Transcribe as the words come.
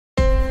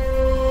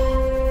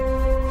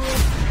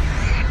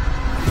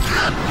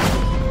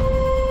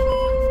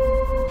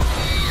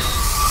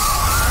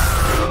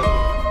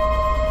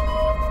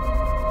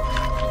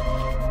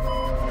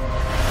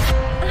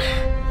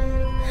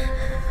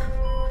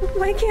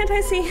can't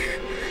I see?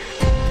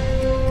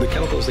 The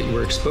chemicals that you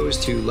were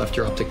exposed to left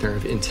your optic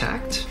nerve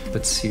intact,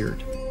 but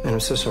seared. And I'm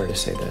so sorry to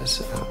say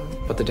this,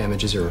 but the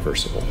damage is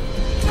irreversible.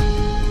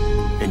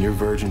 In your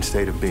virgin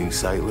state of being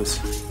sightless,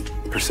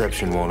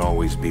 perception won't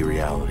always be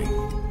reality.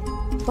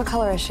 What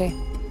color is she?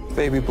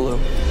 Baby blue.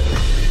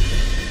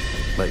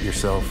 Let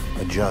yourself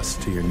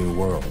adjust to your new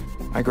world.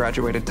 I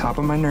graduated top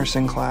of my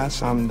nursing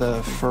class. I'm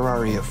the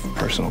Ferrari of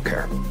personal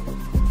care.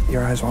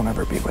 Your eyes won't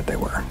ever be what they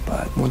were,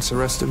 but once the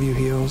rest of you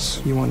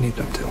heals, you won't need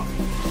them to.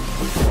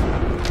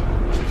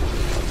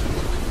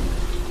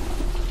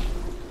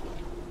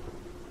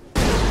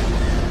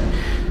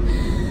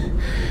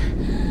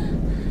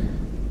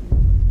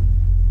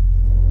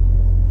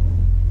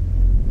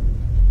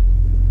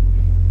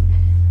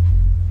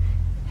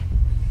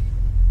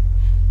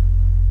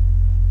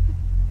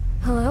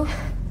 Hello?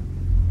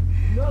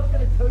 I'm not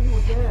gonna tell you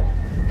again.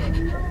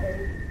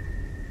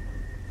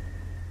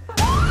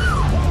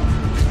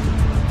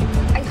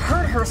 I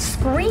heard her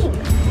scream.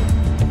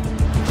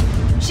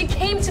 She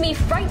came to me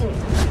frightened.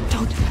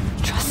 Don't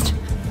trust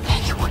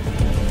anyone.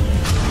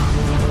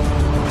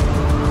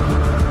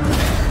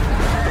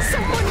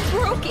 Someone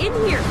broke in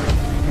here.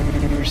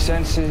 Your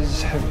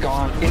senses have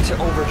gone into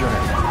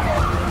overdrive.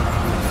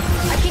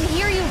 I can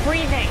hear you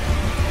breathing.